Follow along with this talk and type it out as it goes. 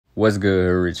What's good,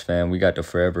 Hoodrich fam? We got the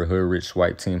Forever Hoodrich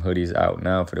Swipe Team hoodies out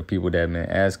now. For the people that have been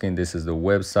asking, this is the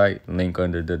website, link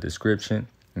under the description.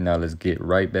 Now let's get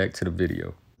right back to the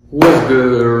video. What's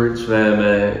good, Hoodrich fam,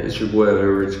 man? It's your boy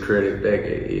Hoodrich Credit back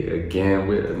at it again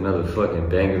with another fucking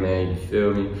banger, man. You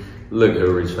feel me? Look,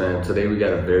 Hoodrich fam, today we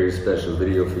got a very special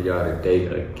video for y'all today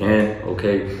again,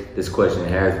 okay? This question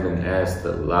has been asked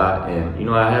a lot, and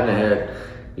I haven't had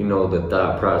the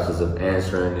thought process of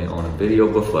answering it on a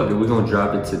video, but fuck it, we're gonna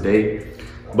drop it today.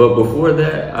 But before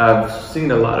that, I've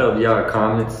seen a lot of y'all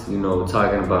comments,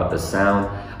 talking about the sound.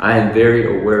 I am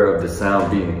very aware of the sound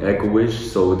being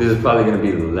echoish, so this is probably gonna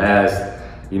be the last,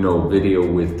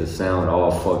 video with the sound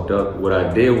all fucked up. What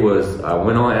I did was I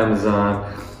went on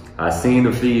Amazon, I seen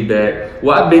the feedback.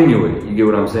 Well, I've been knew it, you get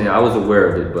what I'm saying? I was aware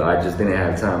of it, but I just didn't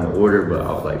have time to order, but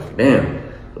I was like, damn,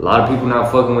 a lot of people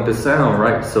not fucking with the sound,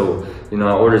 right? So,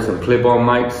 I ordered some clip-on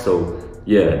mics, so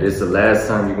yeah, this is the last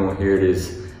time you're gonna hear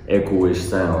this echo-ish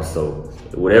sound. So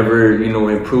whatever,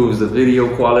 improves the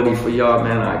video quality for y'all,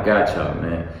 man, I got y'all,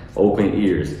 man. Open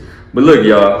ears. But look,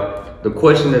 y'all, the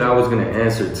question that I was gonna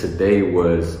answer today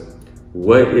was,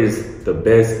 what is the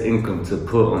best income to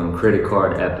put on credit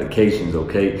card applications,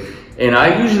 okay? And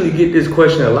I usually get this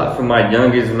question a lot from my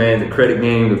youngest, man, the credit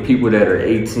game, the people that are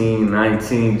 18,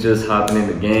 19, just hopping in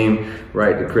the game,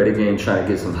 right? The credit game, trying to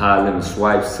get some high limit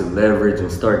swipes to leverage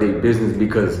and start their business,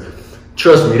 because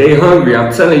trust me, they hungry,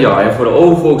 I'm telling y'all. And for the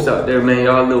old folks out there, man,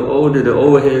 y'all a little older, the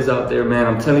old heads out there, man,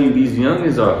 I'm telling you, these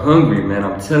youngins are hungry, man,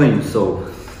 I'm telling you. So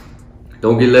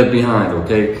don't get left behind,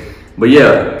 okay? But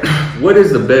yeah, what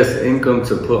is the best income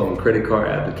to put on credit card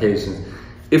applications?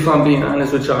 If I'm being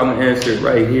honest with y'all, I'm gonna answer it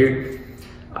right here.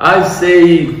 I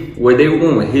say where they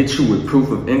won't hit you with proof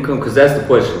of income, because that's the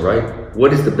question, right?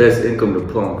 What is the best income to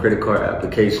put on credit card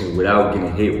applications without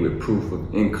getting hit with proof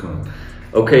of income?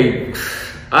 Okay,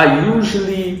 I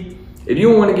usually, if you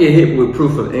don't want to get hit with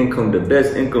proof of income, the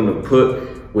best income to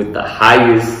put with the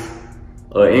highest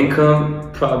income,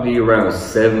 probably around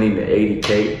 70 to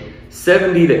 80K.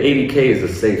 70 to 80K is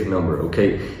a safe number,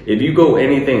 okay? If you go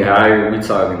anything higher, we're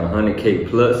talking 100K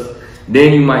plus,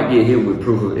 then you might get hit with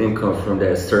proof of income from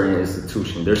that certain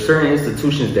institution. There's certain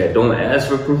institutions that don't ask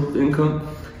for proof of income,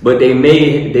 but they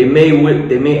may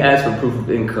ask for proof of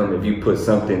income if you put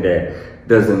something that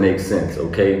doesn't make sense,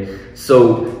 okay?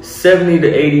 So 70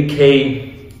 to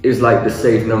 80K is like the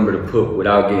safe number to put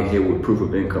without getting hit with proof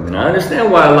of income. And I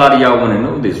understand why a lot of y'all want to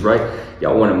know this, right?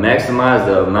 Y'all want to maximize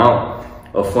the amount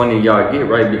of funding y'all get,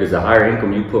 right? Because the higher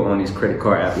income you put on these credit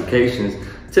card applications,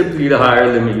 typically the higher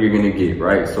limit you're gonna get,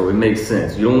 right? So it makes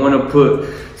sense. You don't wanna put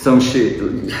some shit,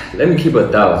 let me keep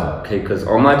 1,000, okay? Because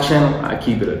on my channel, I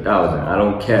keep it 1,000, I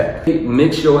don't cap.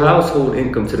 Mix your household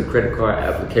income to the credit card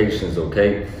applications,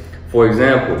 okay? For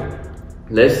example,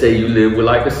 let's say you live with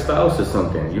like a spouse or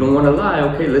something. You don't wanna lie,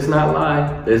 okay? Let's not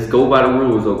lie. Let's go by the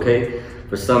rules, okay?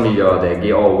 For some of y'all that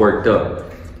get all worked up.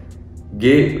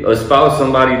 Get a spouse,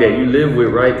 somebody that you live with,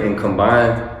 right? And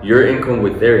combine your income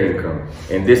with their income.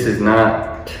 And this is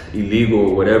not illegal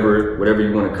or whatever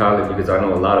you want to call it, because I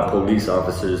know a lot of police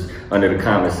officers under the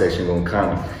comment section gonna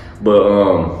comment. But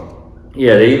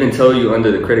yeah, they even tell you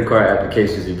under the credit card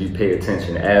applications, if you pay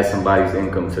attention, add somebody's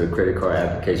income to the credit card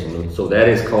application. So that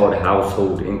is called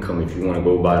household income if you want to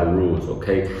go by the rules,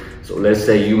 okay? So let's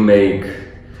say you make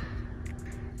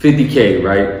 50K,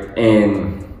 right?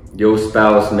 And your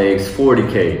spouse makes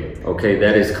 40K, okay?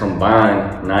 That is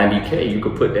combined 90K. You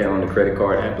could put that on the credit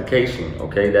card application,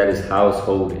 okay? That is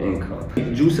household income.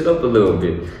 Juice it up a little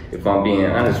bit, if I'm being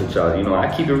honest with y'all.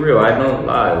 I keep it real, I don't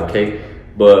lie, okay?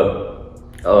 But,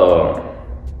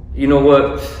 you know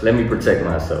what? Let me protect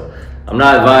myself. I'm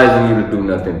not advising you to do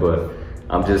nothing, but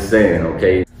I'm just saying,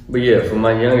 okay? But yeah, for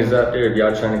my youngest out there, if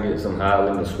y'all trying to get some high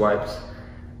limit swipes,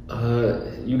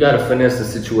 you gotta finesse the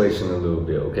situation a little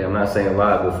bit, okay? I'm not saying a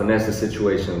lot, but finesse the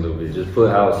situation a little bit. Just put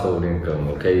household income,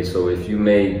 okay? So if you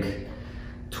make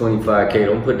 25K,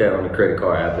 don't put that on the credit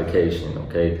card application,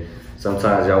 okay?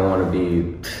 Sometimes y'all wanna be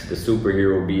the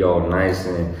superhero, be all nice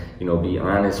and, be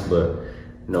honest, but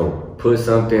no, put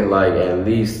something like at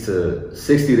least to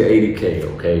 60 to 80K,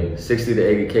 okay? 60 to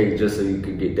 80K just so you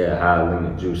could get that high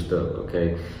limit juiced up,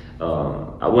 okay?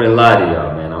 I wouldn't lie to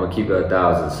y'all, man. I'm gonna keep it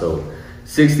 1,000, so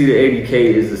 60 to 80K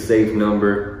is a safe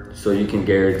number, so you can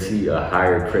guarantee a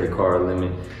higher credit card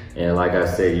limit. And like I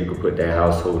said, you can put that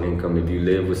household income. If you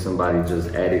live with somebody, just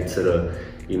add it to the,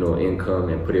 income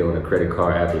and put it on a credit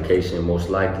card application. Most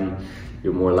likely,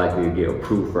 you're more likely to get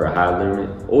approved for a high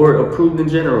limit or approved in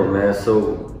general, man.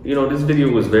 So, this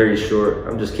video was very short.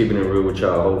 I'm just keeping it real with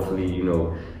y'all. Hopefully,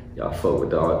 y'all fuck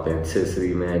with the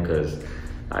authenticity, man, because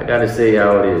I gotta say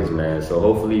how it is, man. So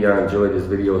hopefully y'all enjoyed this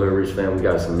video, Hoodrich fam. We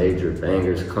got some major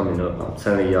bangers coming up. I'm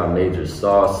telling y'all, major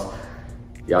sauce.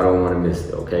 Y'all don't want to miss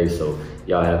it, okay? So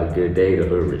y'all have a good day the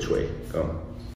Hoodrich way. Come.